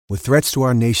With threats to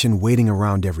our nation waiting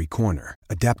around every corner,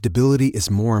 adaptability is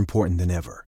more important than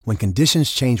ever. When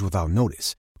conditions change without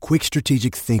notice, quick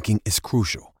strategic thinking is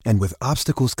crucial. And with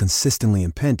obstacles consistently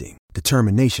impending,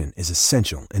 determination is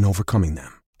essential in overcoming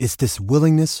them. It's this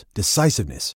willingness,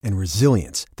 decisiveness, and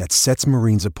resilience that sets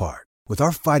Marines apart. With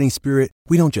our fighting spirit,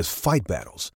 we don't just fight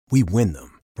battles, we win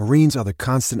them. Marines are the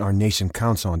constant our nation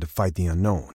counts on to fight the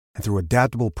unknown. And through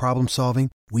adaptable problem solving,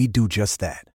 we do just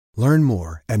that. Learn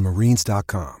more at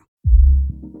marines.com.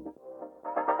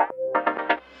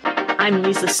 I'm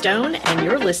Lisa Stone, and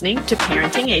you're listening to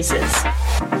Parenting Aces.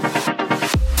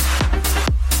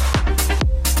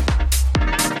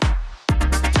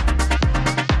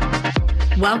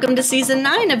 Welcome to Season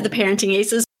 9 of the Parenting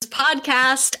Aces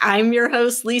podcast. I'm your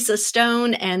host, Lisa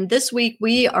Stone, and this week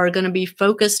we are going to be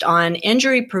focused on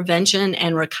injury prevention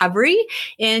and recovery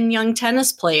in young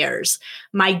tennis players.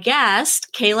 My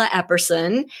guest, Kayla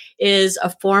Epperson, is a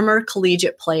former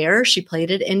collegiate player. She played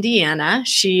at Indiana.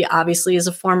 She obviously is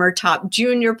a former top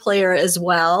junior player as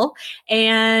well,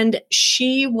 and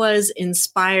she was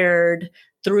inspired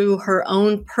through her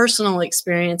own personal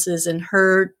experiences in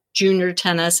her junior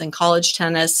tennis and college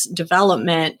tennis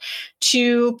development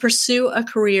to pursue a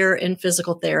career in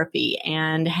physical therapy,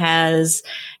 and has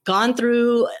gone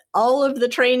through all of the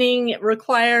training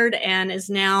required and is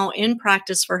now in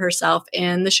practice for herself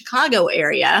in the Chicago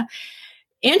area.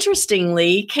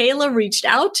 Interestingly, Kayla reached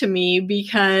out to me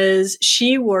because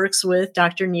she works with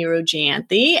Dr. Niro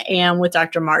Gianthi and with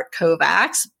Dr. Mark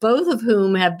Kovacs, both of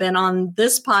whom have been on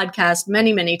this podcast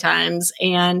many, many times.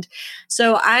 And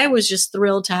so I was just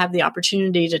thrilled to have the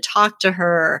opportunity to talk to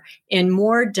her in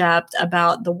more depth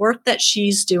about the work that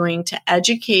she's doing to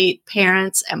educate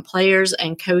parents and players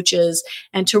and coaches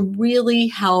and to really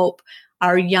help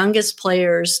our youngest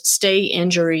players stay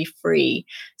injury-free.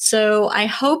 So I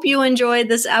hope you enjoyed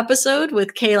this episode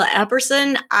with Kayla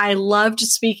Epperson. I loved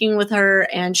speaking with her,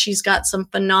 and she's got some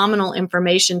phenomenal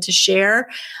information to share.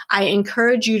 I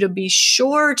encourage you to be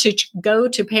sure to go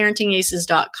to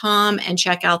parentingaces.com and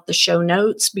check out the show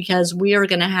notes, because we are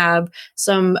going to have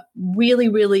some really,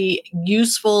 really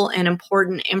useful and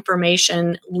important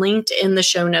information linked in the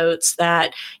show notes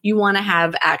that you want to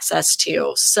have access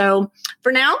to. So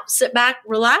for now, sit back,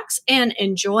 relax, and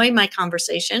enjoy my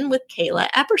conversation with Kayla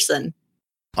Epperson.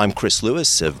 I'm Chris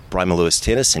Lewis of Bryma Lewis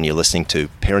Tennis, and you're listening to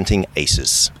Parenting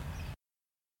Aces.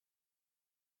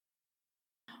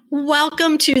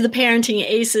 Welcome to the Parenting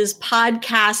Aces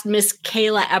podcast, Miss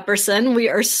Kayla Epperson. We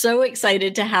are so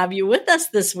excited to have you with us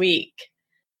this week.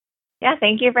 Yeah,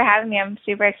 thank you for having me. I'm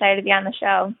super excited to be on the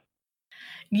show.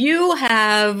 You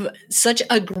have such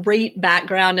a great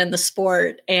background in the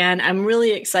sport, and I'm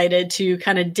really excited to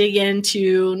kind of dig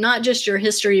into not just your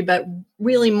history, but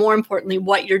really more importantly,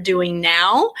 what you're doing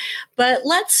now. But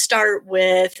let's start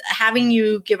with having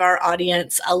you give our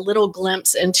audience a little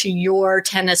glimpse into your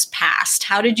tennis past.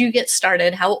 How did you get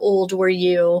started? How old were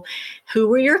you? Who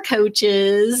were your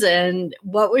coaches? And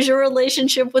what was your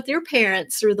relationship with your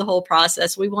parents through the whole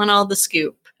process? We want all the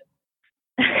scoop.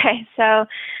 Okay, so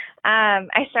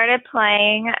I started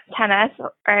playing tennis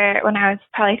when I was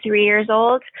probably 3 years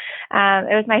old.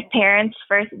 It was my parents'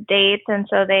 first dates, and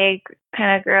so they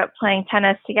kind of grew up playing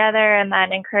tennis together and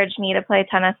then encouraged me to play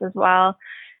tennis as well.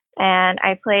 And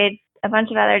I played a bunch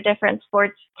of other different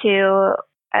sports too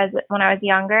when I was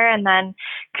younger, and then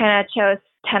kind of chose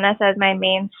tennis as my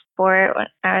main sport when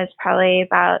I was probably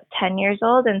about 10 years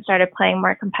old and started playing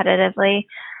more competitively.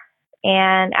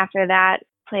 And after that,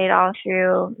 played all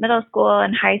through middle school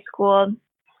and high school.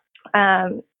 When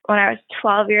I was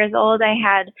 12 years old, I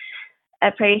had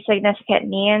a pretty significant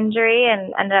knee injury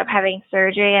and ended up having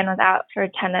surgery and was out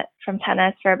from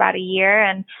tennis for about a year.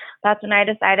 And that's when I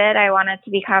decided I wanted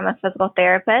to become a physical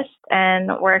therapist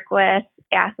and work with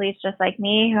athletes just like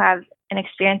me who have an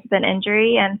experience with an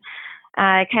injury. And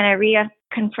I kind of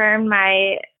reconfirmed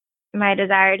my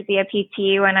desire to be a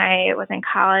PT when I was in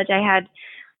college. I had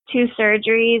 2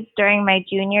 surgeries during my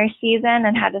junior season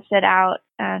and had to sit out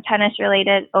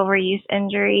tennis-related overuse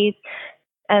injuries.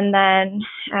 And then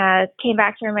came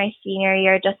back for my senior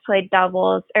year, just played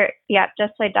doubles. And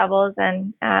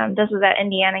this was at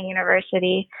Indiana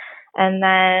University. And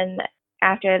then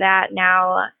after that,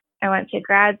 now I went to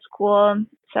grad school.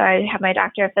 So I have my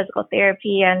doctor of physical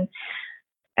therapy, and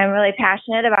I'm really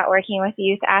passionate about working with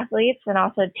youth athletes and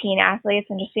also teen athletes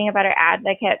and just being a better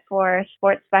advocate for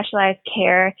sports specialized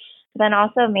care, but then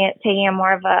also taking a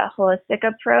more of a holistic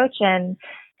approach and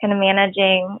kind of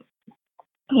managing,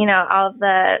 all of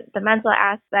the mental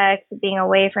aspects of being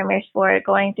away from your sport,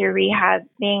 going through rehab,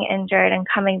 being injured and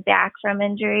coming back from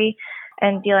injury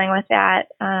and dealing with that.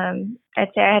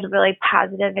 I'd say I had a really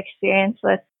positive experience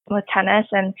with with tennis,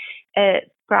 and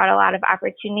it brought a lot of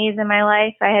opportunities in my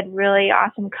life. I had really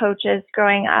awesome coaches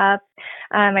growing up.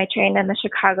 I trained in the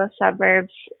Chicago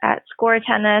suburbs at Score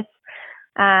Tennis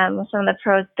with some of the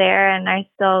pros there, and I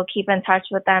still keep in touch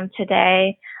with them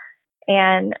today.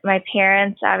 And my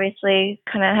parents obviously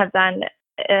couldn't have done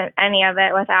any of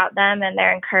it without them and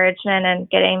their encouragement and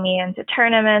getting me into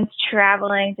tournaments,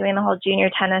 traveling, doing the whole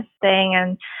junior tennis thing,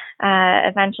 and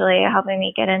eventually helping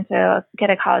me get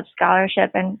a college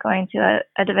scholarship and going to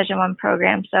a Division I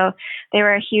program. So they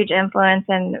were a huge influence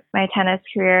in my tennis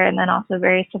career, and then also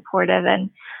very supportive of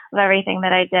everything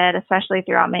that I did, especially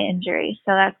throughout my injury.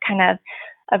 So that's kind of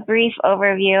a brief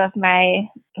overview of my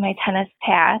tennis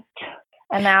past.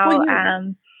 And now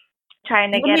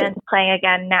trying to get into playing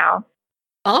again now.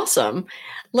 Awesome.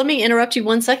 Let me interrupt you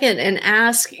 1 second and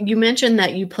ask, you mentioned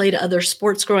that you played other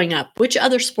sports growing up. Which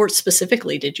other sports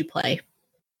specifically did you play?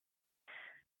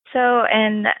 So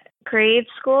in grade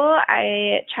school,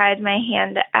 I tried my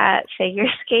hand at figure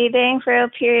skating for a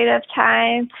period of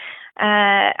time.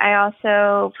 I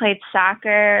also played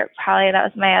soccer. Probably that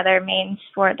was my other main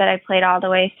sport that I played all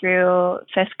the way through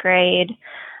 5th grade.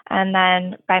 And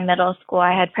then by middle school,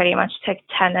 I had pretty much picked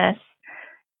tennis.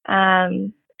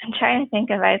 I'm trying to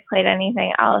think if I played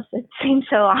anything else. It seems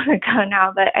so long ago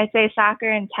now, but I'd say soccer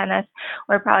and tennis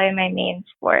were probably my main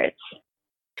sports.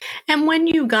 And when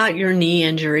you got your knee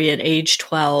injury at age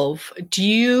 12,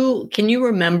 can you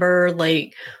remember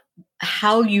like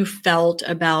how you felt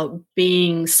about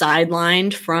being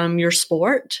sidelined from your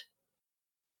sport?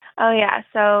 Oh yeah.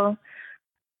 So,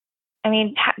 I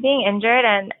mean, being injured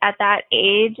and at that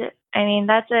age, I mean,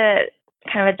 that's a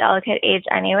kind of a delicate age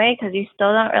anyway, because you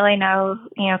still don't really know,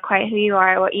 quite who you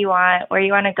are, what you want, where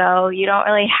you want to go. You don't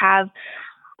really have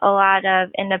a lot of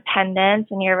independence,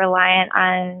 and you're reliant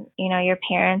on, your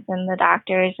parents and the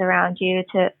doctors around you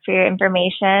for your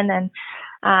information.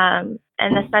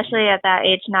 And especially at that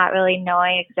age, not really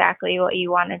knowing exactly what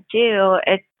you want to do,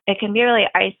 it can be a really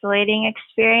isolating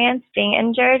experience being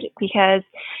injured, because,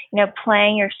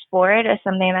 playing your sport is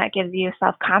something that gives you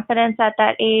self-confidence at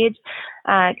that age,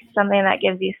 something that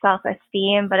gives you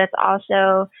self-esteem, but it's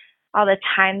also all the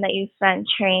time that you spend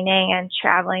training and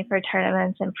traveling for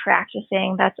tournaments and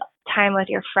practicing. That's time with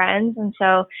your friends. And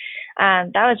so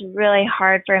that was really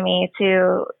hard for me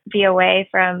to be away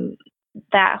from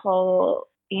that whole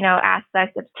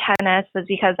aspect of tennis, was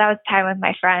because that was time with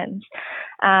my friends.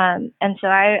 And so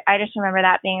I just remember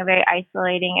that being a very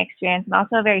isolating experience, and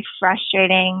also a very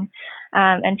frustrating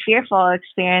and fearful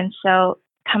experience. So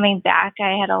coming back,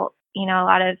 I had a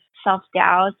lot of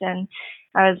self-doubt, and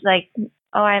I was like,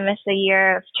 oh, I missed a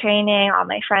year of training. All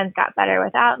my friends got better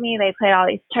without me. They played all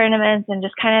these tournaments, and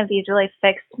just kind of these really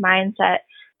fixed mindset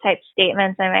type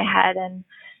statements in my head. And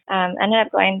ended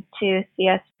up going to see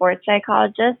a sports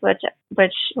psychologist, which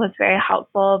was very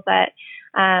helpful. But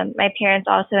my parents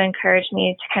also encouraged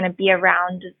me to kind of be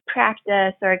around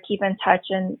practice or keep in touch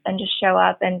and just show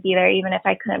up and be there even if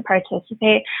I couldn't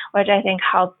participate, which I think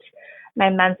helped my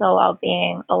mental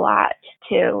well-being a lot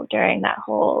too during that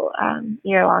whole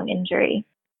year-long injury.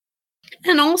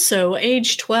 And also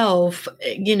age 12,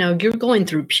 you're going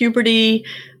through puberty,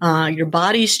 your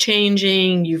body's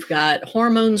changing, you've got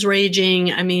hormones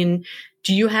raging. I mean,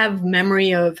 do you have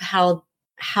memory of how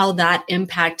that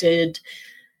impacted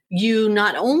you,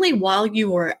 not only while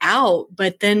you were out,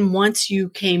 but then once you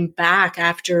came back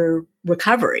after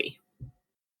recovery?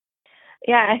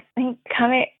 Yeah, I think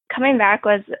coming back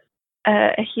was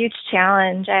a huge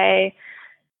challenge. I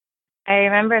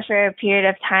remember for a period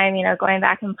of time, going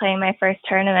back and playing my first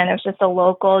tournament. It was just a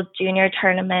local junior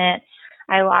tournament.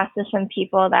 I lost to some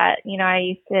people that, I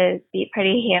used to beat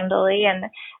pretty handily, and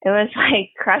it was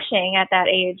like crushing at that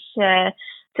age to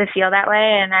feel that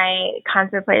way. And I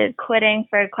contemplated quitting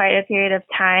for quite a period of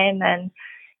time.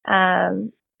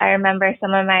 And I remember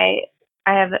I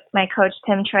have my coach,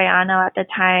 Tim Troiano, at the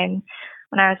time,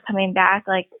 when I was coming back,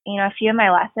 a few of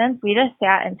my lessons, we just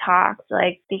sat and talked,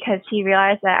 because he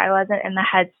realized that I wasn't in the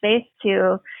headspace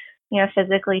to,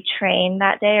 physically train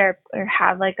that day or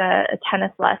have a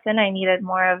tennis lesson. I needed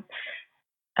more of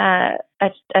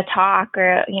a talk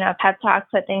or, a pep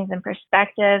talk, put things in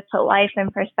perspective, put life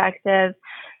in perspective.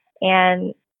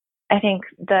 And I think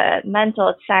the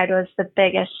mental side was the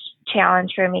biggest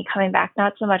challenge for me coming back,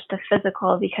 not so much the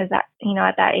physical, because that,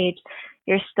 at that age,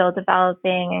 you're still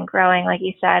developing and growing, like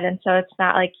you said. And so it's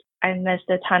not like I missed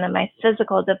a ton of my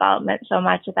physical development so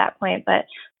much at that point, but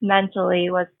mentally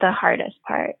was the hardest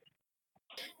part.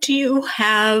 Do you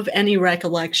have any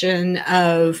recollection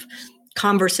of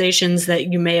conversations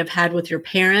that you may have had with your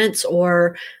parents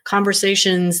or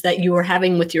conversations that you were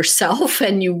having with yourself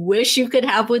and you wish you could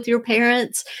have with your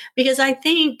parents? Because I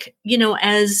think,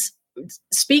 as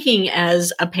speaking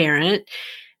as a parent,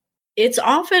 it's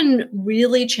often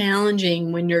really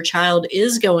challenging when your child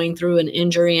is going through an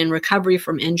injury and recovery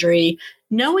from injury,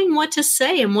 knowing what to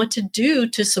say and what to do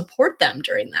to support them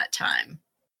during that time.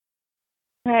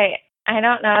 Right. I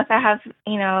don't know if I have,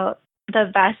 the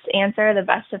best answer, the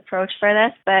best approach for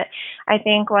this, but I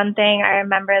think one thing I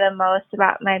remember the most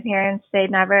about my parents, they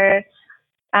never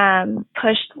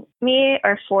pushed me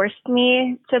or forced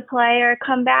me to play or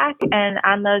come back. And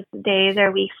on those days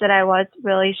or weeks that I was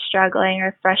really struggling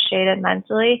or frustrated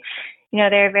mentally,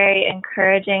 they're very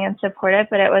encouraging and supportive,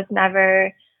 but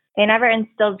they never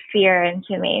instilled fear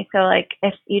into me. So like,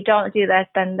 if you don't do this,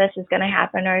 then this is going to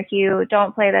happen. Or if you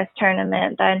don't play this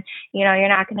tournament, then, you're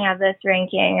not going to have this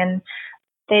ranking. And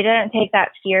they didn't take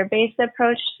that fear-based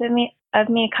approach of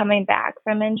me coming back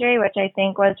from injury, which I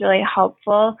think was really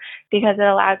helpful because it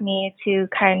allowed me to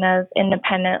kind of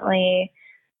independently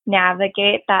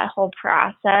navigate that whole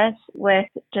process with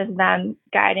just them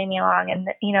guiding me along. And,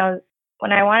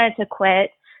 when I wanted to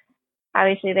quit,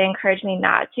 obviously they encouraged me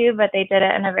not to, but they did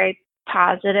it in a very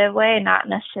positive way, not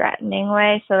in a threatening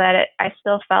way, so that I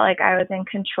still felt like I was in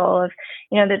control of,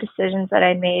 the decisions that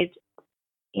I made,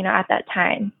 at that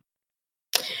time.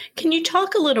 Can you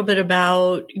talk a little bit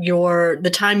about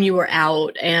the time you were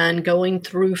out and going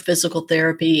through physical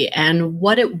therapy and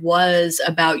what it was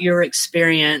about your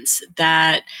experience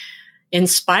that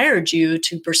inspired you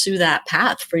to pursue that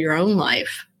path for your own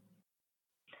life?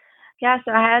 Yeah,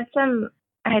 so I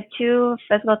had two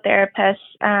physical therapists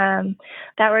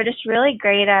that were just really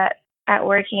great at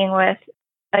working with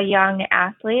a young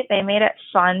athlete. They made it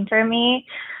fun for me.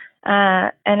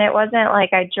 And it wasn't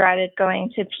like I dreaded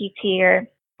going to PT or,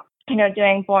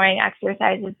 doing boring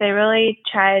exercises. They really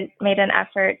made an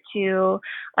effort to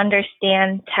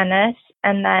understand tennis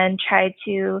and then tried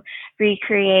to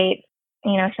recreate,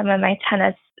 some of my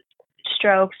tennis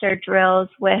strokes or drills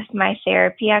with my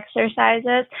therapy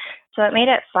exercises. So it made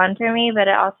it fun for me, but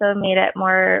it also made it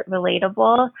more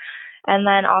relatable. And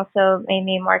then also made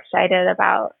me more excited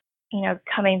about,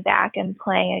 coming back and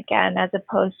playing again, as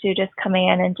opposed to just coming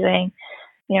in and doing,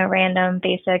 random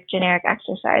basic generic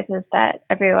exercises that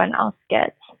everyone else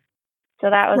gets. So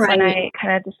that was when I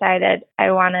kind of decided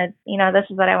I wanted, this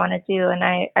is what I want to do. And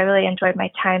I really enjoyed my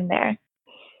time there.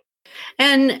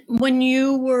 And when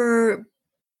you were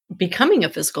becoming a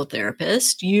physical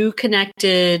therapist, you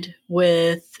connected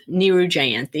with Neeru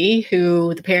Jayanthi,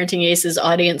 who the Parenting Aces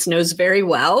audience knows very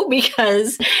well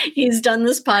because he's done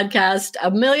this podcast a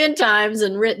million times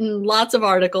and written lots of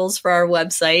articles for our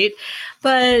website.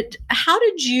 But how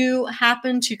did you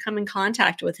happen to come in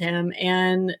contact with him,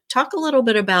 and talk a little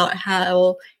bit about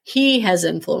how he has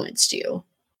influenced you?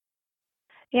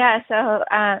 Yeah, so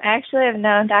I actually have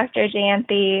known Dr.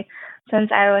 Jayanthi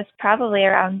since I was probably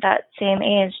around that same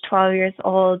age, 12 years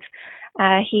old.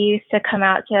 He used to come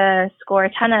out to Score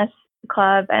Tennis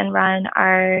Club and run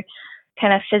our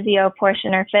kind of physio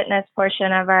portion or fitness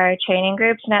portion of our training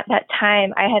groups. And at that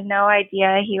time, I had no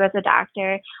idea he was a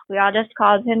doctor. We all just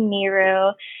called him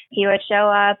Neeru. He would show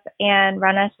up and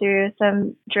run us through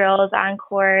some drills on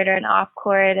court or off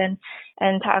court and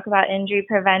talk about injury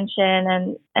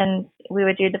prevention, and we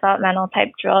would do developmental type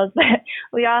drills. But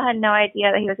we all had no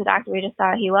idea that he was a doctor. We just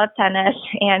thought he loved tennis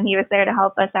and he was there to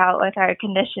help us out with our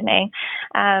conditioning.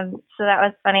 So that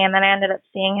was funny. And then I ended up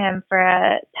seeing him for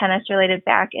a tennis related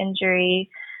back injury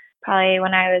probably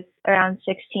when I was around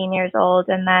 16 years old.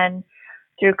 And then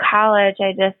through college,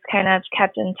 I just kind of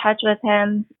kept in touch with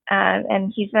him.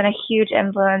 And he's been a huge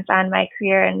influence on my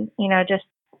career and, just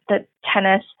the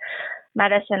tennis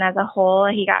medicine as a whole.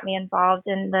 He got me involved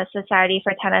in the Society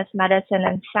for Tennis Medicine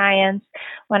and Science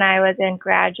when I was in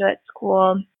graduate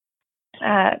school,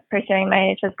 pursuing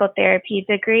my physical therapy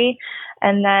degree.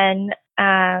 And then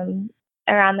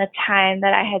around the time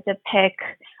that I had to pick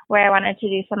where I wanted to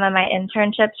do some of my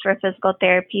internships for physical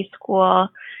therapy school,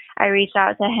 I reached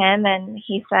out to him and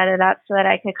he set it up so that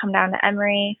I could come down to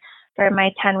Emory for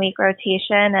my 10-week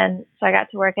rotation. And so I got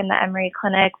to work in the Emory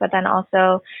clinic, but then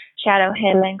also shadow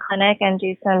him in clinic and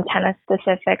do some tennis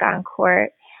specific on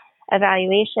court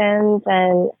evaluations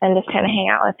and just kind of hang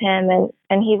out with him.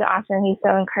 And he's awesome. He's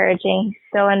so encouraging.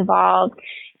 He's so involved.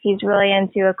 He's really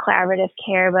into a collaborative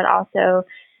care, but also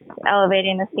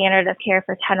elevating the standard of care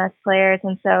for tennis players.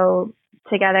 And so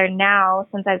together now,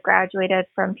 since I've graduated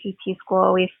from PT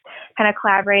school, we've kind of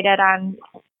collaborated on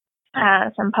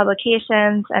some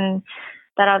publications, and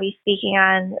that I'll be speaking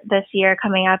on this year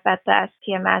coming up at the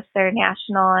STMS, their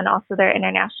national and also their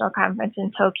international conference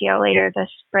in Tokyo later this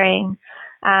spring.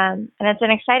 And it's an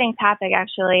exciting topic,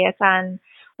 actually.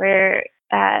 We're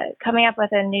coming up with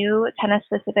a new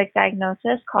tennis-specific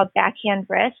diagnosis called backhand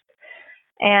wrist.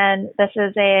 And this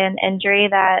is an injury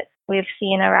that we've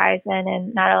seen arise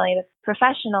in not only the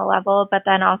professional level, but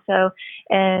then also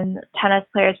in tennis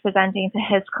players presenting to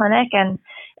his clinic. And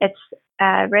it's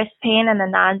wrist pain in the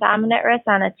non-dominant wrist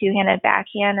on a two-handed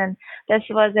backhand. And this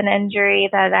was an injury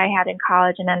that I had in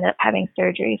college and ended up having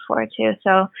surgery for too.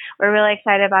 So we're really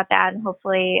excited about that, and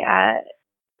hopefully,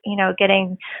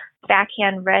 getting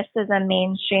backhand wrist is a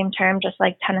mainstream term, just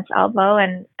like tennis elbow,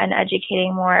 and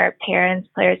educating more parents,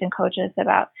 players, and coaches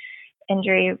about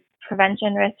injury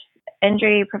prevention,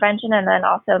 and then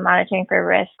also monitoring for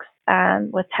risks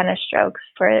with tennis strokes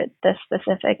for this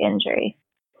specific injury.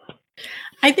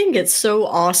 I think it's so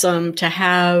awesome to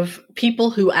have people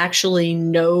who actually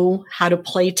know how to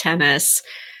play tennis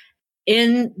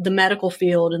in the medical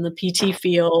field, in the PT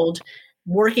field,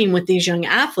 working with these young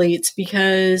athletes,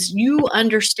 because you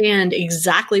understand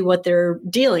exactly what they're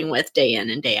dealing with day in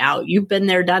and day out. You've been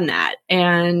there, done that.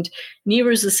 And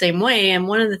Niru's the same way. And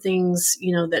one of the things,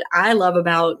 that I love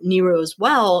about Niru as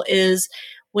well is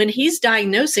when he's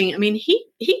diagnosing,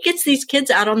 he gets these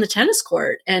kids out on the tennis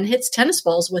court and hits tennis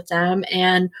balls with them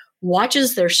and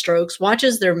watches their strokes,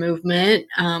 watches their movement,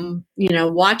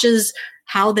 watches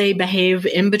how they behave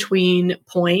in between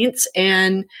points,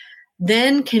 and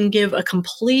then can give a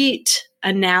complete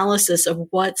analysis of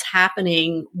what's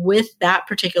happening with that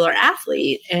particular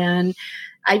athlete. And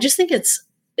I just think it's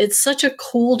such a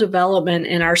cool development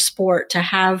in our sport to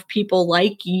have people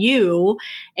like you,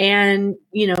 and,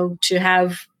 to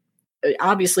have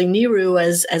obviously Niru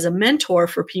as a mentor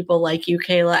for people like you,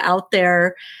 Kayla, out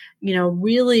there,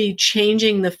 really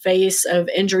changing the face of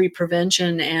injury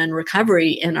prevention and recovery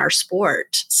in our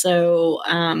sport. So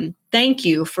thank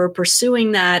you for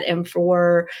pursuing that and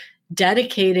for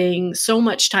dedicating so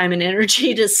much time and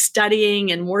energy to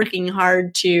studying and working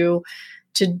hard to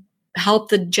help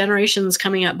the generations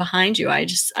coming up behind you. I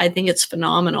think it's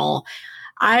phenomenal.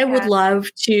 I would love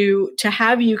to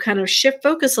have you kind of shift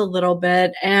focus a little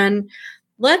bit, and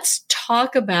let's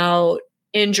talk about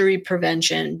injury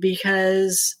prevention,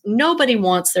 because nobody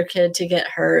wants their kid to get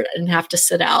hurt and have to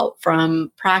sit out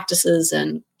from practices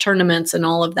and tournaments and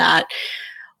all of that.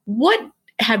 What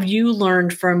have you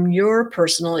learned from your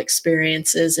personal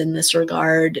experiences in this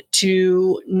regard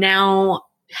to now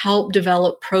help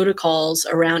develop protocols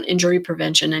around injury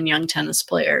prevention in young tennis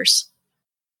players?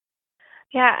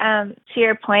 Yeah, to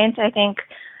your point, I think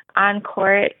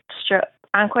on-court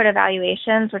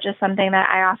evaluations, which is something that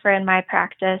I offer in my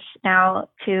practice now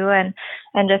too, and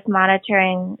just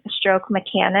monitoring stroke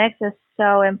mechanics is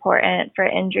so important for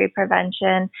injury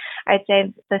prevention. I'd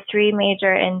say the three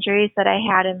major injuries that I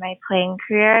had in my playing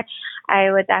career,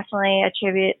 I would definitely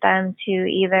attribute them to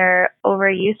either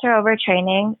overuse or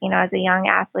overtraining, as a young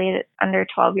athlete under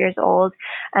 12 years old.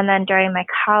 And then during my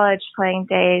college playing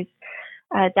days,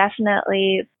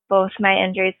 definitely both my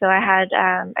injuries. So I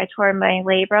tore my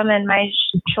labrum in my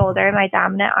shoulder, my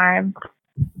dominant arm,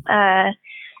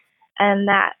 and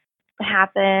that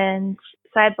happened.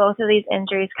 So I had both of these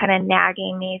injuries kind of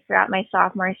nagging me throughout my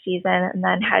sophomore season, and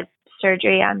then had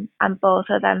surgery on both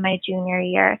of them my junior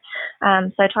year.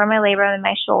 So I tore my labrum in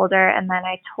my shoulder, and then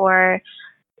I tore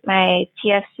my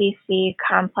TFCC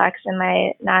complex in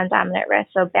my non-dominant wrist,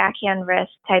 so backhand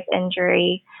wrist type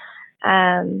injury.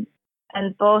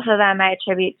 And both of them I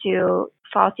attribute to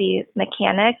faulty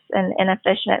mechanics and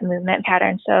inefficient movement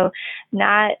patterns. So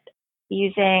not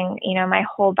using, my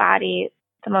whole body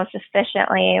the most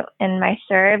efficiently in my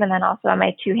serve, and then also on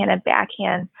my two-handed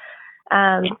backhand.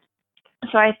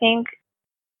 So I think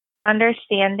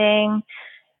understanding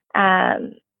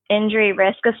injury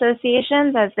risk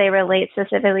associations as they relate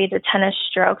specifically to tennis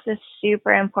strokes is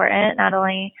super important, not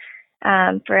only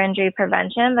for injury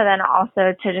prevention, but then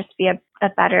also to just be a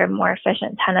better, more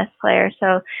efficient tennis player.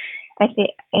 So I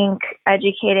think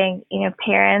educating,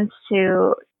 parents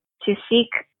to seek,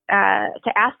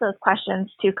 to ask those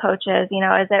questions to coaches,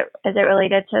 is it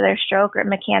related to their stroke or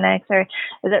mechanics, or is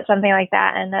it something like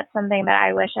that? And that's something that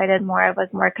I wish I did more of, was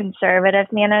more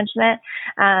conservative management,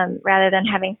 rather than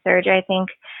having surgery. I think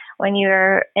when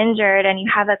you're injured and you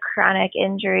have a chronic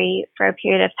injury for a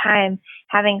period of time,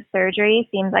 having surgery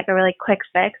seems like a really quick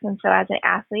fix. And so as an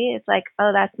athlete, it's like,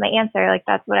 oh, that's my answer. Like,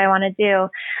 that's what I want to do.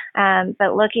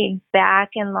 But looking back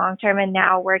in long term, and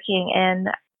now working in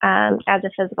as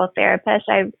a physical therapist,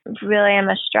 I really am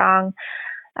a strong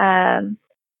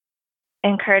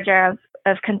encourager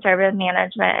of conservative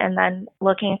management and then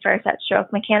looking for set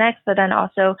stroke mechanics, but then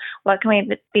also what can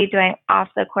we be doing off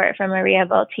the court from a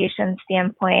rehabilitation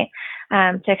standpoint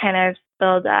to kind of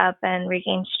build up and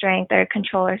regain strength or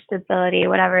control or stability,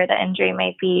 whatever the injury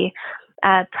may be,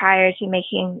 prior to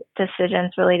making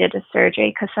decisions related to surgery,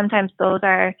 because sometimes those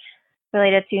are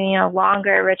related to,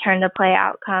 longer return to play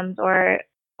outcomes or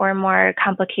more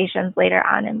complications later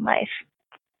on in life.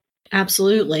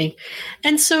 Absolutely.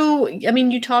 And so,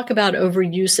 you talk about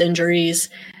overuse injuries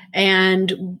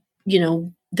and,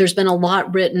 there's been a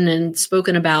lot written and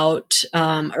spoken about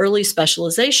early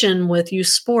specialization with youth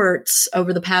sports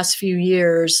over the past few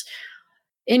years.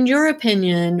 In your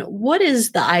opinion, what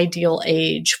is the ideal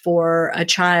age for a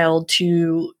child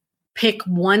to pick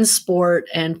one sport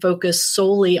and focus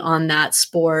solely on that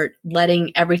sport,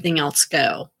 letting everything else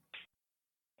go?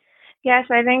 Yeah,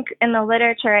 so I think in the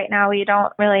literature right now, we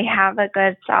don't really have a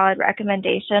good solid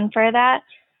recommendation for that.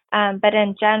 But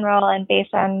in general, and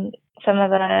based on some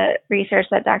of the research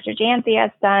that Dr. Jancy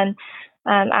has done,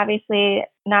 obviously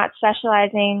not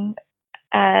specializing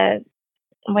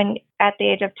when at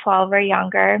the age of 12 or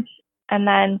younger. And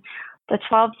then the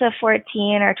 12 to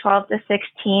 14 or 12 to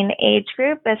 16 age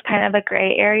group is kind of a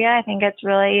gray area. I think it's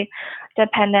really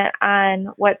dependent on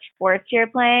what sports you're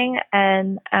playing.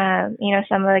 And,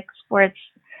 some of the sports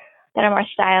that are more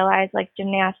stylized, like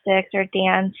gymnastics or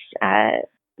dance,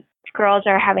 girls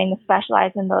are having to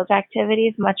specialize in those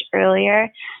activities much earlier.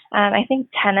 I think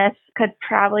tennis could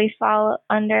probably fall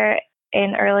under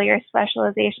an earlier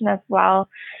specialization as well,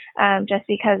 just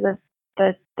because of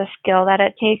the skill that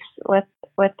it takes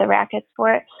with the racket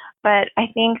sport. But I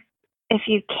think if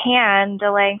you can,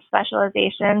 delaying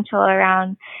specialization till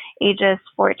around ages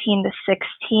 14 to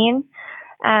 16.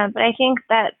 But I think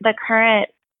that the current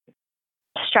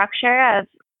structure of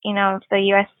the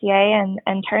USTA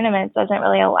and tournaments doesn't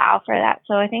really allow for that.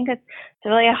 So I think it's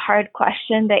really a hard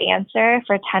question to answer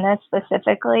for tennis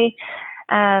specifically.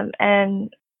 And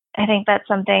I think that's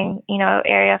something,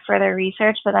 area for further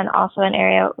research, but then also an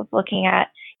area of looking at,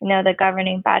 the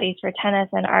governing bodies for tennis.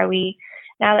 And are we,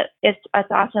 now that it's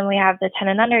awesome, we have the 10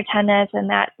 and under tennis and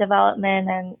that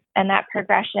development and that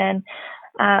progression.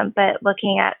 But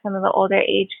looking at some of the older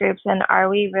age groups, and are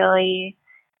we really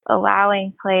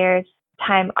allowing players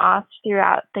time off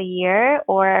throughout the year,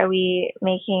 or are we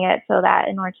making it so that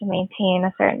in order to maintain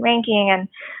a certain ranking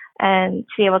and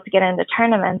to be able to get into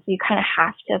tournaments, you kind of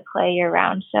have to play year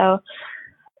round? So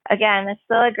again, it's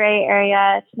still a gray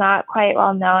area. It's not quite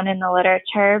well known in the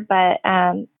literature, but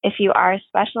if you are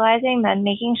specializing, then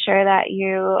making sure that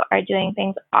you are doing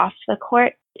things off the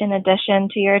court in addition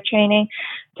to your training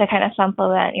to kind of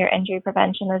supplement your injury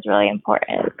prevention is really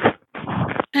important.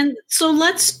 And so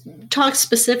let's talk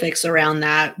specifics around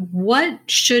that. What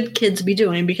should kids be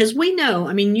doing? Because we know,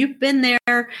 you've been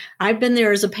there, I've been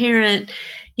there as a parent.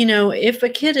 If a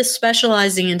kid is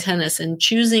specializing in tennis and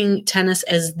choosing tennis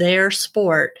as their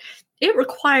sport, it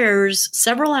requires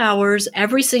several hours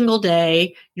every single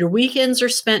day. Your weekends are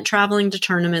spent traveling to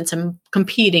tournaments and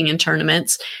competing in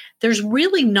tournaments. There's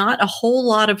really not a whole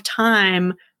lot of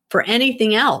time for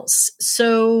anything else.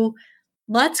 So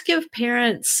let's give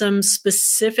parents some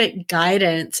specific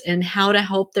guidance in how to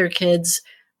help their kids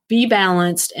be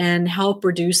balanced and help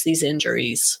reduce these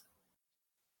injuries.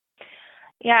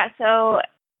 Yeah, so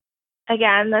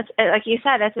again, that's, like you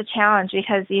said, it's a challenge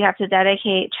because you have to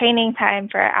dedicate training time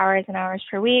for hours and hours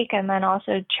per week, and then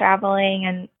also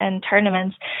traveling and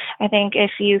tournaments. I think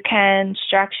if you can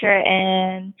structure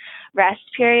in rest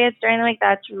periods during the week,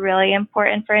 that's really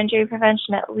important for injury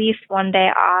prevention, at least one day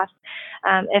off,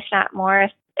 if not more,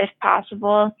 if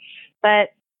possible. But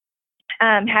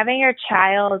having your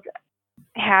child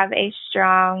have a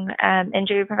strong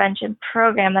injury prevention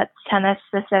program that's tennis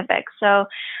specific. So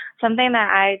something that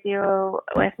I do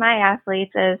with my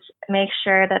athletes is make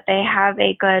sure that they have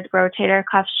a good rotator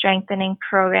cuff strengthening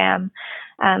program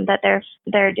that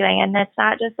they're doing. And it's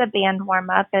not just a band warm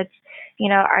up. It's,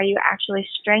 are you actually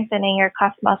strengthening your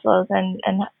cuff muscles and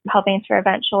helping to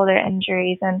prevent shoulder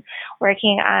injuries and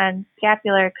working on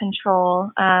scapular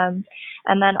control,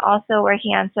 and then also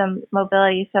working on some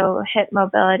mobility, so hip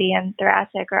mobility and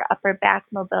thoracic or upper back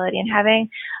mobility, and having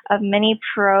a mini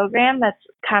program that's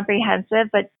comprehensive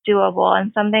but doable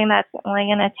and something that's only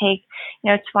going to take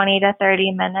 20 to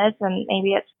 30 minutes, and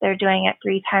maybe they're doing it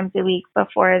 3 times a week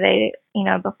before they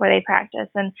practice.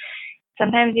 And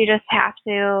sometimes you just have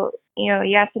to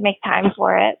you have to make time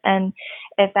for it, and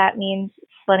if that means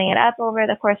splitting it up over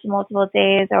the course of multiple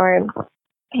days or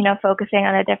focusing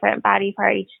on a different body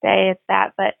part each day, it's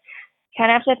that. But you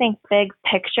kind of have to think big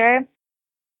picture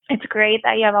it's great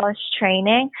that you have all this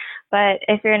training, but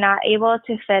if you're not able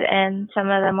to fit in some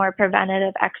of the more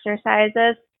preventative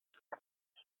exercises,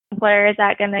 where is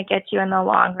that going to get you in the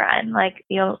long run? Like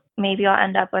you'll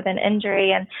end up with an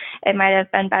injury, and it might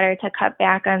have been better to cut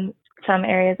back on some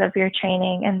areas of your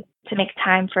training and to make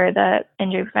time for the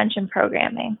injury prevention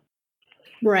programming.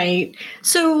 Right.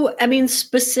 So, I mean,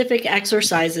 specific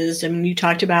exercises, I mean, you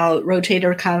talked about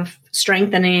rotator cuff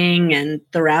strengthening and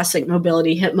thoracic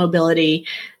mobility, hip mobility.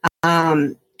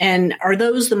 And are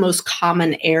those the most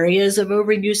common areas of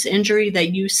overuse injury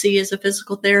that you see as a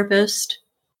physical therapist?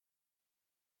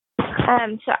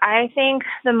 So I think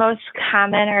the most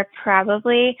common are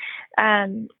probably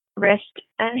wrist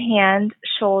and hand,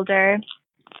 shoulder,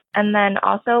 and then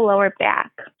also lower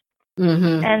back.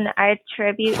 Mm-hmm. And I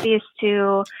attribute these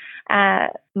to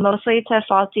mostly to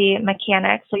faulty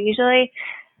mechanics. So usually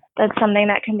that's something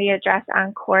that can be addressed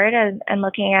on court and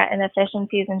looking at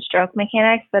inefficiencies in stroke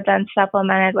mechanics, but then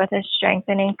supplemented with a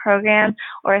strengthening program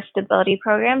or a stability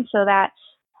program so that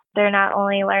they're not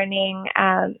only learning,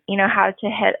 how to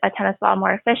hit a tennis ball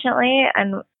more efficiently,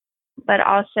 but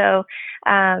also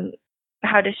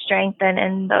how to strengthen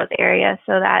in those areas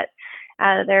so that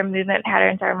their movement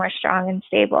patterns are more strong and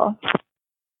stable.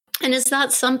 And is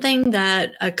that something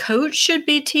that a coach should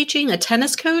be teaching, a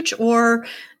tennis coach, or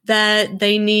that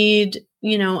they need,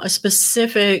 a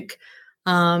specific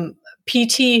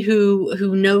PT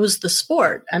who knows the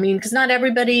sport? I mean, because not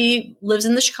everybody lives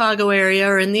in the Chicago area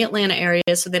or in the Atlanta area,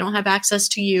 so they don't have access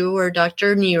to you or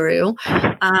Dr. Niru.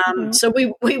 So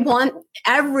we want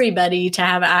everybody to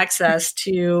have access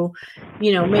to,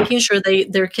 making sure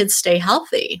their kids stay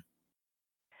healthy.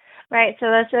 Right.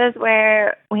 So this is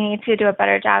where we need to do a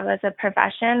better job as a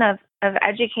profession of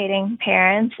educating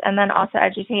parents and then also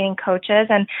educating coaches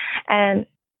and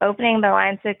opening the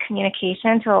lines of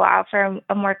communication to allow for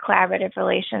a more collaborative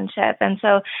relationship. And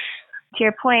so to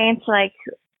your point,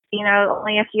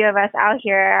 only a few of us out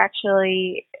here are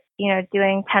actually,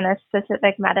 doing tennis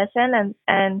specific medicine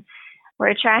and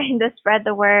we're trying to spread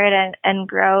the word and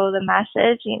grow the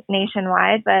message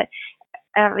nationwide, but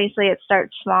obviously it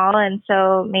starts small. And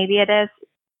so maybe it is,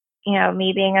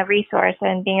 me being a resource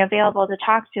and being available to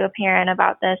talk to a parent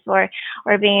about this or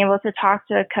being able to talk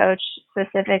to a coach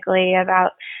specifically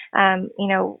about,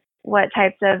 what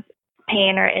types of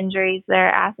pain or injuries their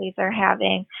athletes are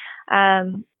having.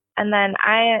 And then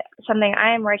something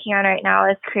I am working on right now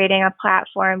is creating a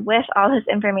platform with all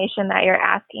this information that you're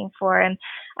asking for and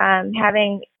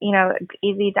having,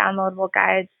 easy downloadable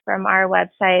guides from our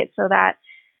website so that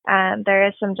there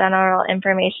is some general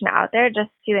information out there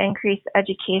just to increase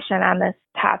education on this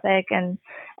topic and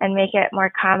make it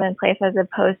more commonplace as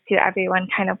opposed to everyone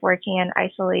kind of working in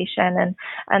isolation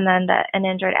and then an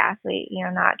injured athlete,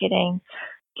 not getting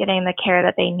the care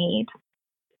that they need.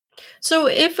 So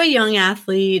if a young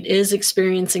athlete is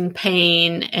experiencing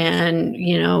pain and,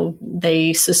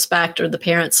 they suspect or the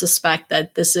parents suspect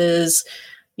that this is,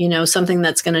 something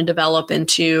that's going to develop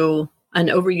into an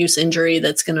overuse injury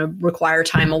that's going to require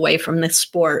time away from the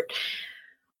sport,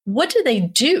 what do they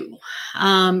do?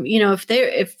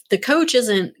 If the coach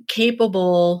isn't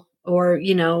capable or,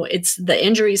 it's the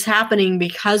injury's happening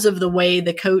because of the way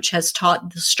the coach has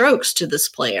taught the strokes to this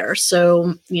player.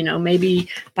 So, maybe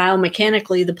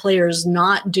biomechanically the player is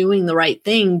not doing the right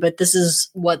thing, but this is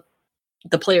what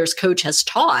the player's coach has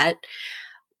taught.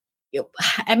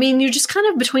 I mean, you're just kind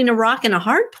of between a rock and a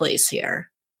hard place here.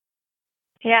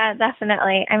 Yeah,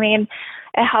 definitely. I mean,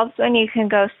 it helps when you can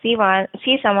go see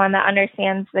someone that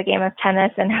understands the game of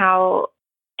tennis and how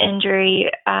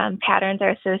injury patterns are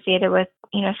associated with,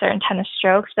 certain tennis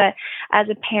strokes. But as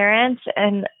a parent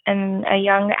and a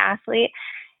young athlete,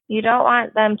 you don't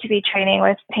want them to be training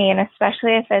with pain,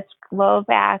 especially if it's low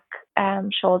back,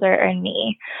 shoulder, or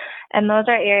knee. And those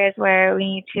are areas where we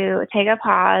need to take a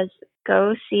pause,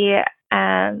 go see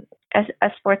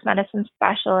a sports medicine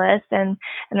specialist and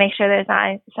make sure there's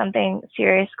not something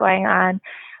serious going on.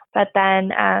 But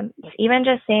then even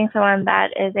just seeing someone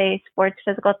that is a sports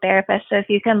physical therapist. So if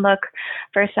you can look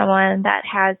for someone that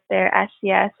has their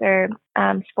SCS or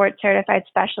sports certified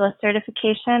specialist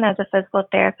certification as a physical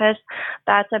therapist,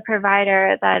 that's a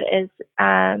provider that is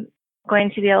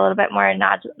going to be a little bit more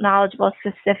knowledgeable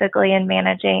specifically in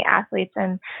managing athletes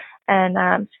and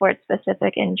sports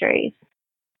specific injuries.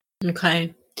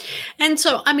 Okay. And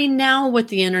so, I mean, now with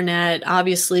the internet,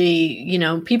 obviously,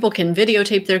 people can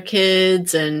videotape their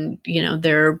kids and,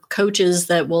 there are coaches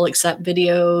that will accept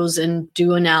videos and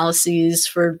do analyses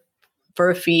for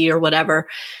a fee or whatever.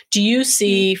 Do you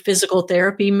see physical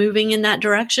therapy moving in that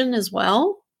direction as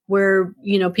well? Where,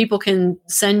 people can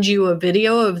send you a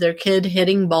video of their kid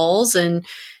hitting balls and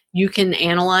you can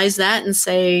analyze that and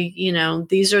say,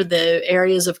 these are the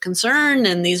areas of concern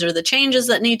and these are the changes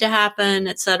that need to happen,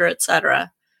 et cetera, et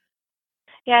cetera.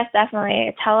 Yes,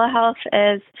 definitely. Telehealth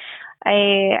is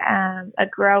a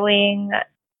growing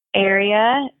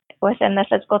area within the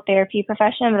physical therapy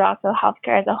profession, but also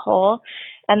healthcare as a whole.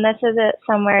 And this is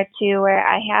somewhere too where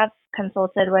I have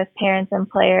consulted with parents and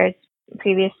players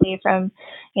previously from,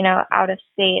 out of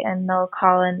state, and they'll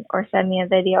call in or send me a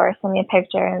video or send me a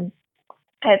picture, and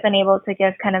I've been able to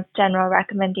give kind of general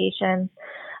recommendations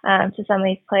to some of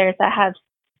these players that have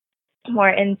more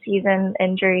in-season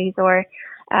injuries, or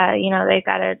they've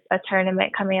got a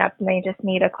tournament coming up and they just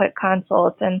need a quick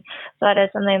consult. And so that is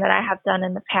something that I have done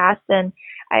in the past, and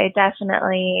I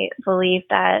definitely believe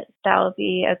that will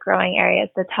be a growing area,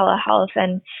 the telehealth,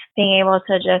 and being able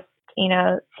to just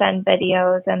send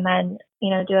videos and then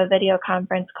do a video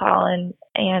conference call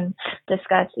and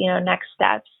discuss next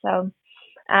steps. So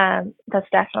that's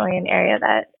definitely an area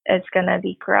that is going to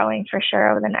be growing for sure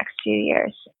over the next few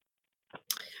years.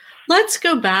 Let's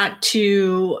go back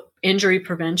to injury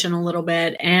prevention a little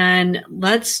bit, and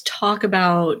let's talk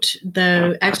about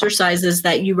the exercises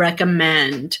that you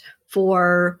recommend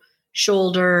for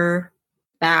shoulder,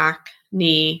 back,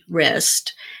 knee,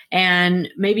 wrist. And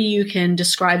maybe you can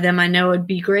describe them. I know it'd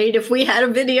be great if we had a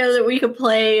video that we could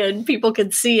play and people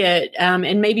could see it.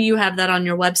 And maybe you have that on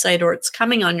your website, or it's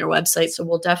coming on your website. So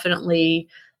we'll definitely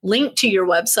link to your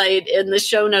website in the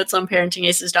show notes on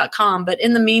parentingaces.com. But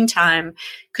in the meantime,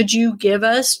 could you give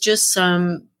us just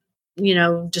some,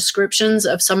 descriptions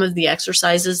of some of the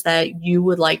exercises that you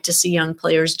would like to see young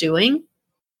players doing?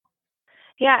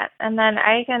 Yeah, and then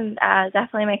I can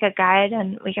definitely make a guide,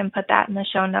 and we can put that in the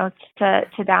show notes to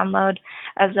download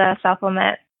as a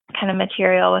supplement kind of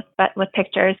material with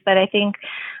pictures. But I think,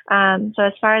 so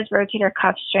as far as rotator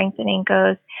cuff strengthening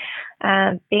goes,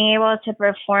 being able to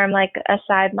perform like a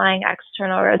side lying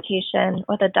external rotation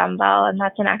with a dumbbell, and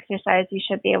that's an exercise you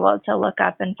should be able to look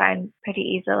up and find pretty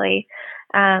easily.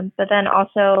 But then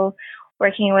also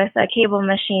working with a cable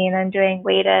machine and doing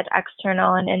weighted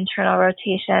external and internal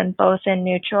rotation, both in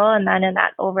neutral and then in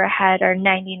that overhead or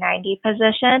 90-90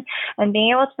 position, and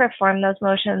being able to perform those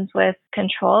motions with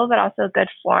control, but also good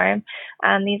form.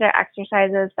 These are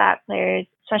exercises that players,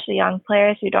 especially young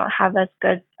players who don't have as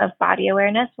good of body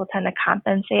awareness, will tend to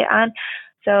compensate on.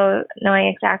 So knowing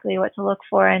exactly what to look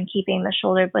for and keeping the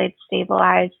shoulder blades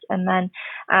stabilized, and then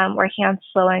working on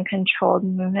slow and controlled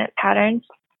movement patterns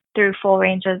through full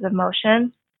ranges of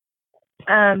motion.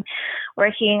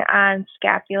 Working on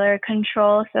scapular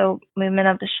control, so movement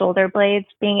of the shoulder blades,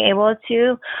 being able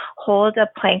to hold a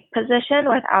plank position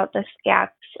without the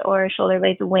scaps or shoulder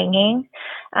blades winging,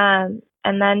 and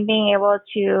then being able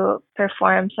to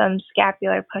perform some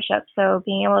scapular push-ups, so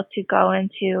being able to go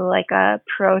into like a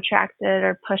protracted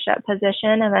or push-up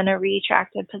position and then a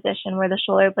retracted position where the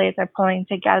shoulder blades are pulling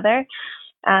together.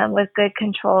 With good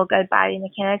control, good body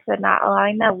mechanics, but not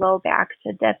allowing the low back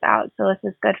to dip out. So this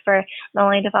is good for not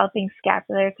only developing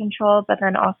scapular control, but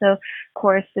then also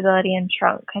core stability and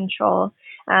trunk control.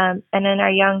 And in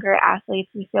our younger athletes,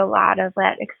 we see a lot of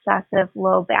that excessive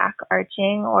low back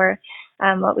arching, or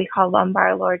what we call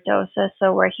lumbar lordosis.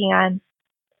 So working on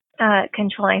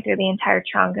controlling through the entire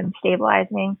trunk and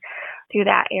stabilizing through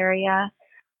that area.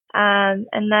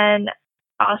 And then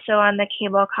also on the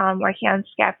cable column, working on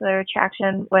scapular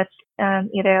retraction with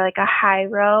either like a high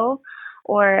row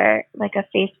or like a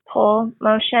face pull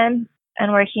motion,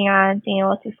 and working on being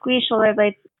able to squeeze shoulder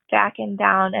blades back and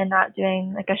down and not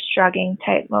doing like a shrugging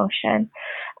type motion.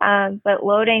 But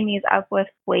loading these up with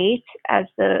weight as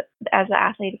the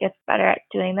athlete gets better at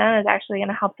doing them is actually going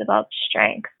to help develop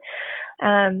strength.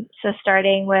 So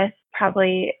starting with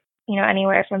probably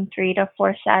anywhere from 3 to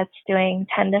 4 sets, doing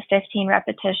 10 to 15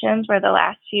 repetitions, where the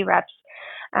last few reps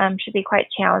should be quite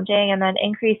challenging, and then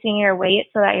increasing your weight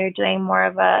so that you're doing more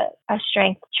of a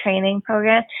strength training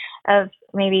program of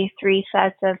maybe 3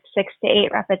 sets of 6 to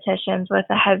 8 repetitions with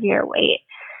a heavier weight.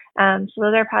 So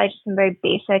those are probably just some very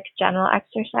basic general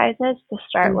exercises to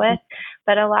start with,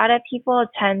 but a lot of people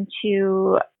tend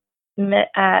to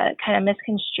kind of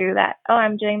misconstrue that,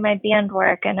 I'm doing my band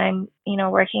work and I'm,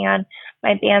 working on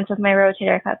my bands with my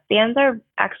rotator cuff. Bands are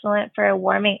excellent for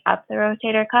warming up the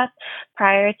rotator cuff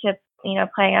prior to,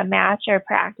 playing a match or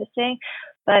practicing,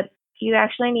 but you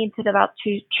actually need to develop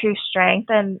true strength,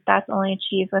 and that's only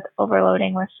achieved with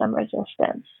overloading with some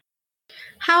resistance.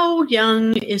 How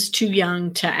young is too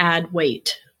young to add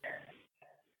weight?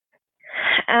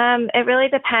 It really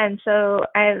depends. So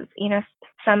I've,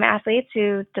 some athletes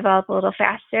who develop a little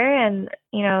faster and,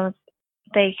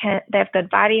 they have good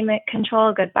body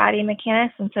control, good body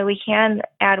mechanics, and so we can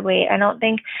add weight. I don't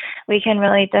think we can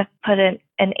really put an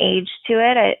age to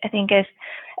it. I think if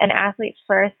an athlete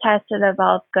first has to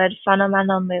develop good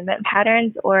fundamental movement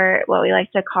patterns, or what we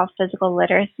like to call physical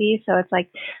literacy, so it's like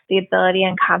the ability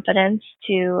and confidence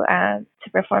to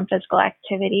perform physical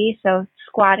activity, so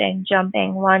squatting,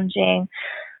 jumping, lunging,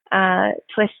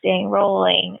 twisting,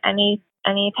 rolling, any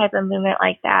type of movement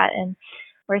like that. And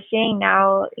we're seeing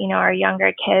now, our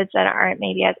younger kids that aren't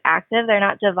maybe as active, they're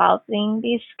not developing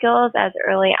these skills as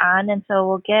early on. And so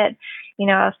we'll get,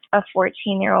 a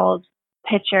 14-year-old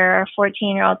pitcher or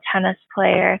 14-year-old tennis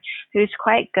player who's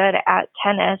quite good at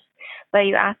tennis, but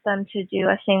you ask them to do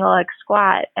a single leg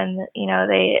squat and,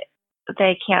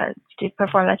 they can't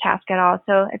perform the task at all.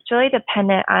 So it's really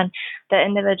dependent on the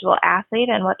individual athlete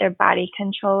and what their body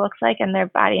control looks like and their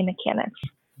body mechanics.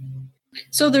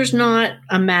 So there's not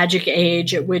a magic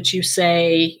age at which you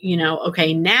say,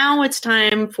 okay, now it's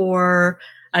time for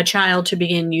a child to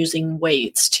begin using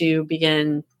weights to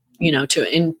begin,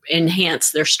 to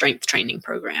enhance their strength training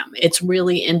program. It's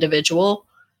really individual.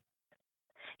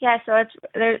 Yeah, so it's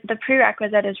the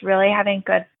prerequisite is really having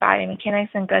good body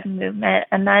mechanics and good movement.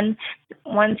 And then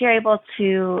once you're able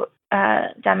to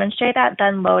demonstrate that,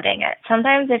 then loading it.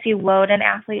 Sometimes if you load an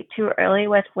athlete too early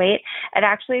with weight, it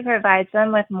actually provides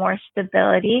them with more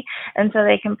stability, and so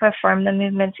they can perform the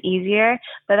movements easier.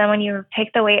 But then when you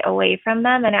take the weight away from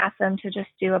them and ask them to just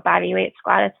do a body weight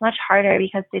squat, it's much harder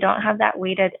because they don't have that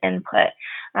weighted input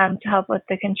to help with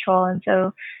the control. And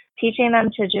so teaching them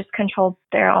to just control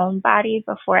their own body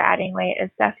before adding weight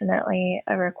is definitely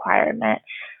a requirement.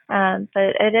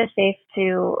 But it is safe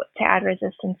to add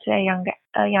resistance to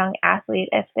a young athlete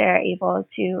if they're able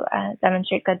to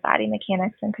demonstrate good body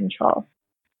mechanics and control.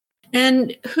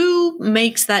 And who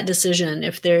makes that decision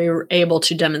if they're able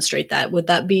to demonstrate that? Would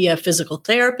that be a physical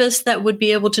therapist that would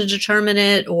be able to determine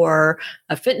it, or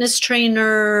a fitness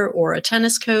trainer, or a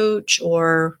tennis coach,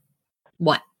 or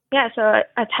what? Yeah, so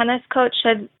a tennis coach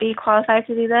should be qualified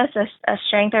to do this, a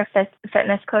strength or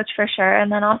fitness coach for sure,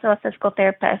 and then also a physical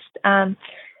therapist.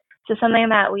 So something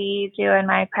that we do in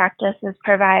my practice is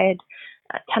provide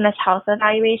tennis health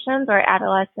evaluations or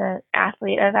adolescent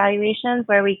athlete evaluations,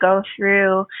 where we go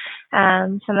through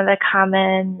some of the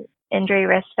common injury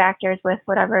risk factors with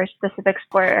whatever specific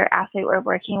sport or athlete we're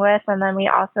working with. And then we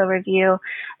also review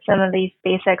some of these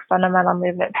basic fundamental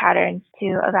movement patterns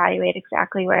to evaluate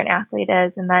exactly where an athlete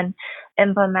is, and then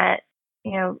implement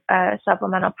a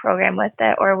supplemental program with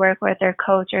it, or work with their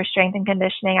coach or strength and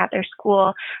conditioning at their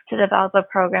school to develop a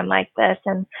program like this.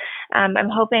 And I'm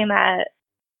hoping that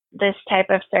this type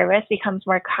of service becomes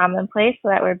more commonplace so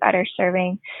that we're better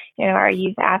serving, our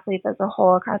youth athletes as a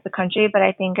whole across the country. But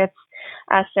I think it's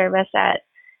a service that,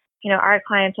 our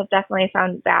clients have definitely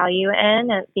found value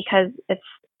in, because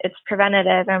it's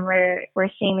preventative, and we're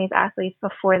seeing these athletes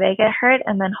before they get hurt,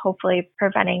 and then hopefully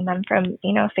preventing them from,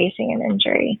 facing an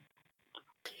injury.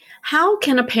 How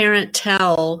can a parent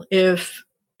tell if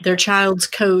their child's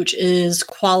coach is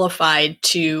qualified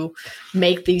to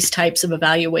make these types of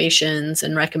evaluations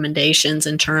and recommendations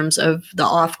in terms of the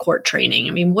off-court training?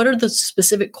 I mean, what are the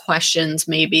specific questions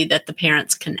maybe that the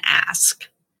parents can ask?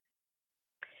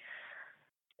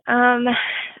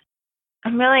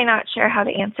 I'm really not sure how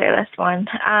to answer this one.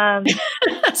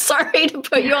 Sorry to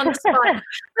put you on the spot.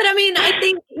 But I mean, I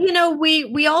think,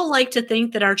 we all like to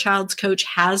think that our child's coach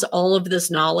has all of this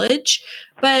knowledge,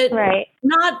 but right.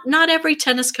 Not every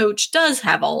tennis coach does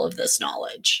have all of this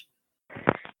knowledge.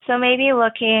 So maybe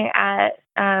looking at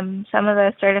some of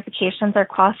the certifications or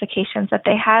qualifications that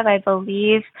they have, I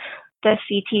believe the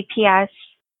CTPS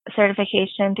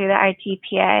certification through the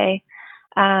ITPA,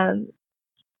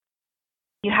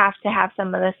 you have to have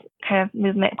some of this kind of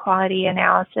movement quality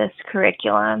analysis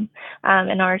curriculum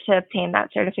in order to obtain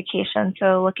that certification.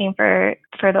 So looking for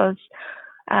those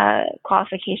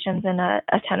qualifications in a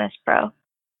tennis pro.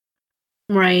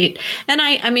 Right. And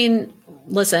I mean,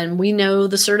 listen, we know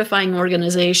the certifying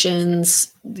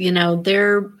organizations,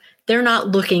 they're not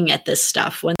looking at this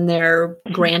stuff when they're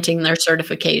granting their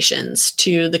certifications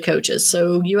to the coaches.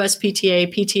 So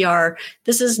USPTA, PTR,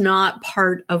 this is not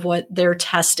part of what they're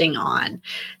testing on.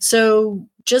 So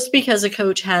just because a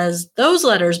coach has those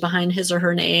letters behind his or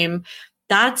her name,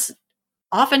 that's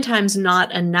oftentimes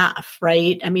not enough,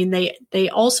 right? I mean, they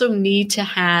also need to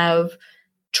have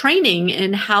training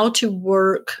in how to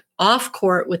work off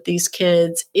court with these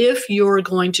kids if you're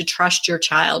going to trust your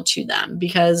child to them,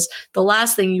 because the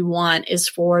last thing you want is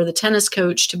for the tennis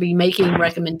coach to be making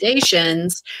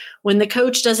recommendations when the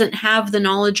coach doesn't have the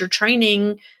knowledge or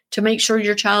training to make sure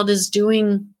your child is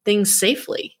doing things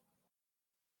safely.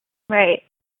 Right.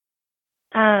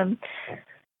 Yeah,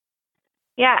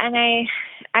 and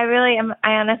I really am.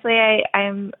 I'm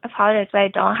apologize, but I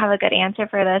don't have a good answer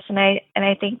for this, and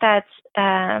I think that's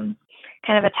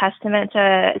kind of a testament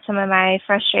to some of my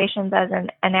frustrations as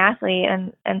an athlete,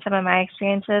 and some of my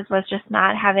experiences was just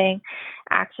not having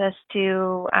access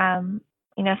to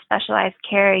specialized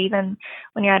care, even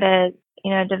when you're at a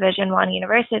Division I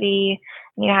university,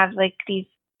 and you have like these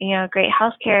great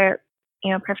healthcare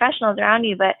professionals around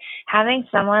you, but having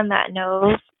someone that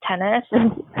knows tennis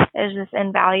is just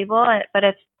invaluable. But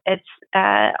it's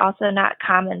also not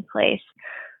commonplace.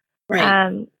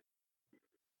 Right.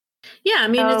 Yeah, I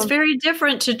mean, it's very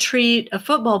different to treat a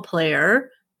football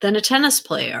player than a tennis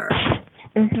player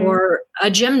or a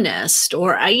gymnast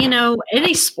or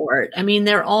any sport. I mean,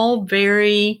 they're all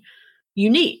very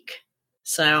unique.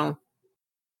 So,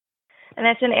 and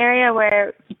it's an area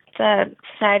where the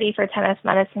Society for Tennis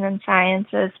Medicine and Science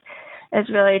is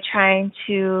really trying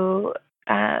to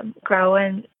grow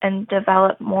and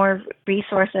develop more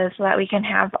resources so that we can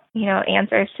have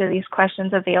answers to these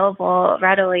questions available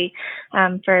readily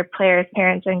for players,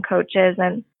 parents, and coaches,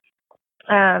 and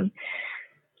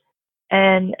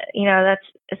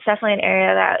it's definitely an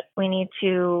area that we need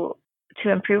to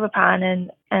improve upon,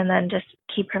 and then just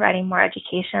keep providing more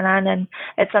education on. And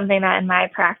it's something that in my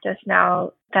practice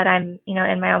now that I'm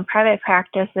in my own private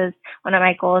practice, is one of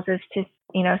my goals is to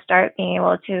start being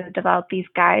able to develop these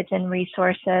guides and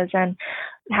resources and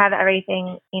have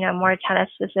everything more tennis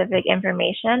specific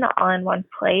information all in one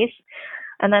place,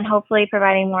 and then hopefully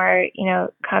providing more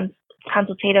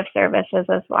consultative services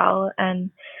as well,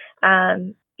 and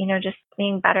just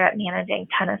being better at managing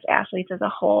tennis athletes as a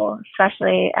whole,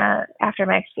 especially after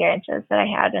my experiences that I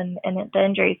had and the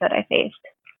injuries that I faced.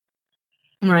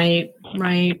 Right.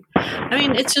 I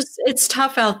mean, it's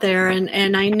tough out there.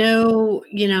 And I know,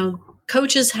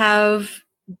 coaches have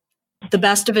the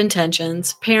best of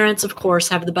intentions. Parents, of course,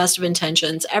 have the best of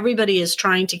intentions. Everybody is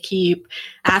trying to keep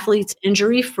athletes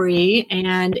injury free.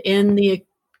 And in the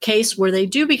case where they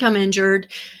do become injured,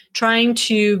 trying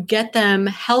to get them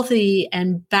healthy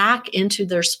and back into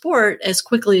their sport as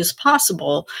quickly as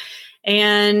possible.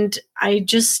 And I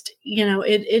just,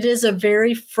 it is a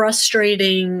very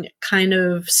frustrating kind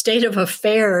of state of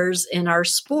affairs in our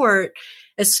sport,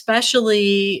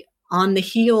 especially on the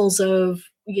heels of,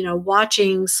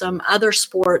 watching some other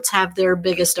sports have their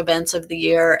biggest events of the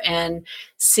year and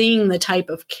seeing the type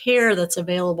of care that's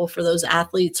available for those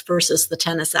athletes versus the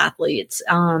tennis athletes.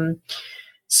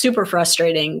 Super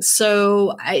frustrating.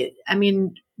 So I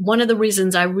mean, one of the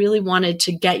reasons I really wanted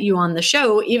to get you on the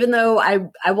show, even though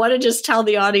I want to just tell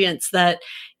the audience that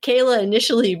Kayla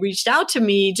initially reached out to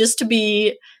me just to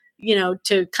be,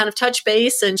 to kind of touch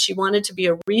base, and she wanted to be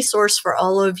a resource for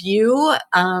all of you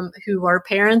who are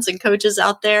parents and coaches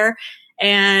out there.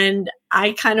 And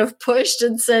I kind of pushed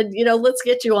and said, let's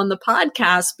get you on the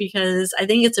podcast, because I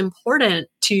think it's important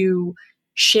to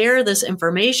share this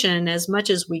information as much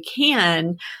as we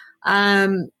can.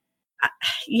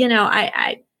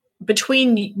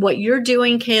 Between what you're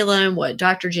doing, Kayla, and what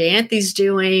Dr. Jayanthi's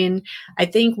doing, I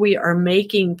think we are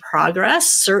making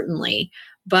progress, certainly,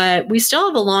 but we still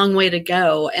have a long way to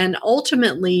go. And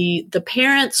ultimately, the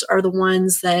parents are the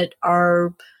ones that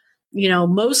are,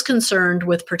 most concerned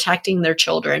with protecting their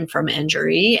children from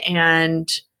injury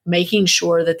and making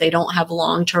sure that they don't have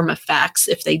long-term effects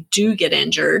if they do get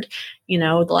injured.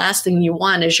 The last thing you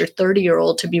want is your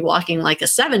 30-year-old to be walking like a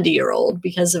 70-year-old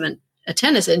because of a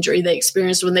tennis injury they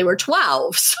experienced when they were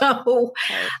 12. So,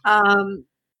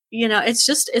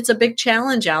 it's a big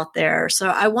challenge out there. So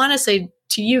I want to say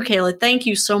to you, Kayla, thank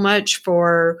you so much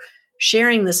for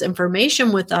sharing this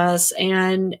information with us,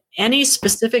 and any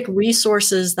specific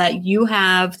resources that you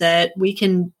have that we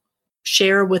can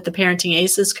share with the Parenting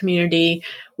Aces community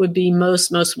would be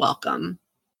most welcome.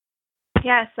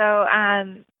 Yeah, so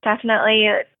definitely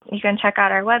you can check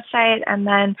out our website and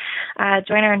then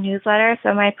join our newsletter.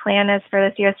 So my plan is for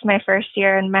this year, it's my first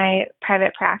year in my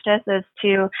private practice, is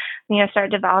to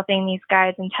start developing these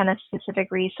guides and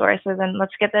tennis-specific resources, and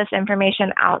let's get this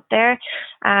information out there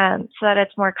so that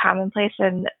it's more commonplace,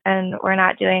 and we're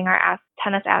not doing our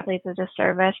tennis athletes a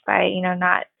disservice by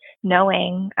not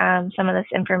knowing some of this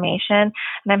information.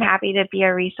 And I'm happy to be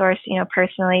a resource.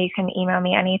 Personally, you can email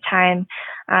me anytime.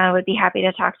 Would be happy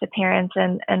to talk to parents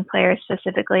and players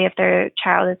specifically if their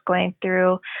child is going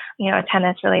through, a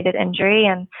tennis-related injury.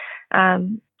 And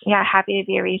happy to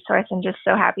be a resource, and just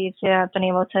so happy to have been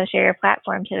able to share your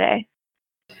platform today.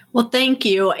 Well, thank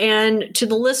you. And to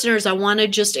the listeners, I want to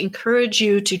just encourage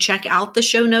you to check out the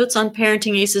show notes on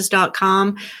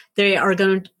parentingaces.com. They are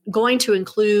going to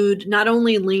include not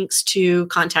only links to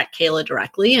contact Kayla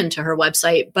directly and to her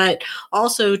website, but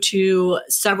also to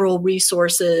several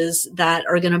resources that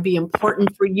are going to be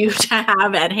important for you to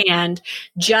have at hand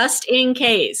just in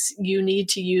case you need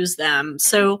to use them.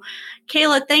 So,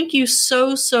 Kayla, thank you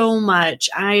so much.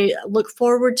 I look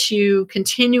forward to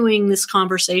continuing this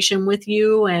conversation with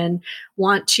you and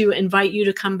want to invite you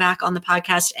to come back on the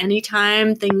podcast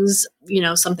anytime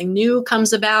something new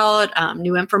comes about,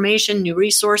 new information, new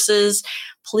resources.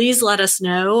 Please let us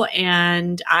know,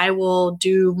 and I will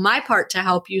do my part to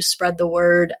help you spread the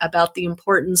word about the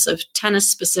importance of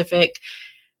tennis-specific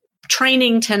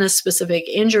training, tennis-specific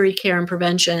injury care and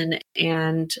prevention,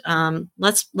 and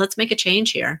let's make a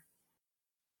change here.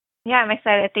 Yeah, I'm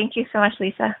excited. Thank you so much,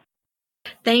 Lisa.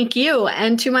 Thank you.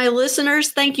 And to my listeners,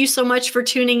 thank you so much for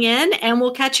tuning in, and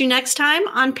we'll catch you next time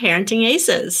on Parenting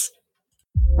Aces.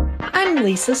 I'm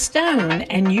Lisa Stone,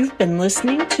 and you've been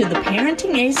listening to the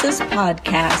Parenting Aces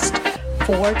podcast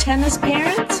for tennis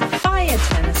parents by a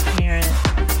tennis parent.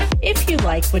 If you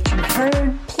like what you've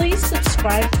heard, please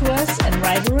subscribe to us and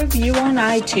write a review on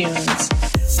iTunes.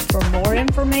 For more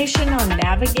information on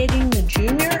navigating the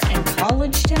junior and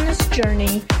college tennis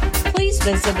journey, please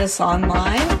visit us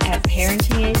online at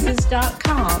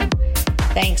parentingaces.com.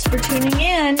 Thanks for tuning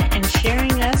in and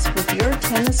sharing us with your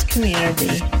tennis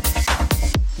community.